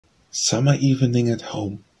Summer evening at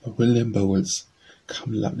home, my William bowls.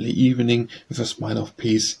 Come lovely evening, with a smile of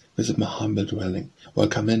peace, visit my humble dwelling.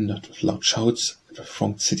 Welcome in, not with loud shouts, and with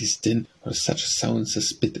thronged city's din, but with such a sounds as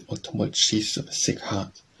spit or tumult sheaths of a sick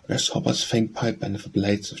heart. Grasshopper's faint pipe and the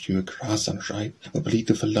blades of dewy grass unripe, the bleat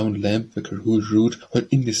of a lone lamb, the cruel root, heard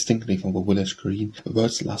indistinctly from the village green, the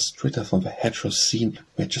bird's last twitter from the hedgerow scene,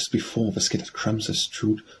 where just before the scattered crumbs are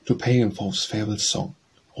strewed, to pay him for his farewell song.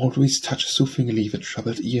 Always touch soothingly the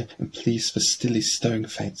troubled ear, and please the stilly-stirring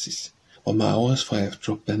fancies. While my hours, for I have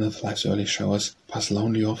dropped beneath life's early showers, pass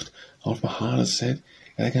lonely oft, out of my heart is sad,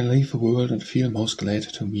 yet I can leave the world and feel most glad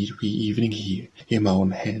to meet we evening here. Here my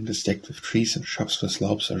own hand is decked with trees and shrubs with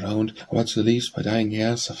slopes around, and once the leaves by dying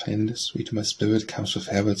airs of hand, sweet to my spirit comes the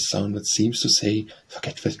farewell sound that seems to say,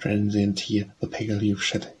 forget the transient tear, the pale youth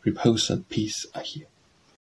shed, repose and peace are here.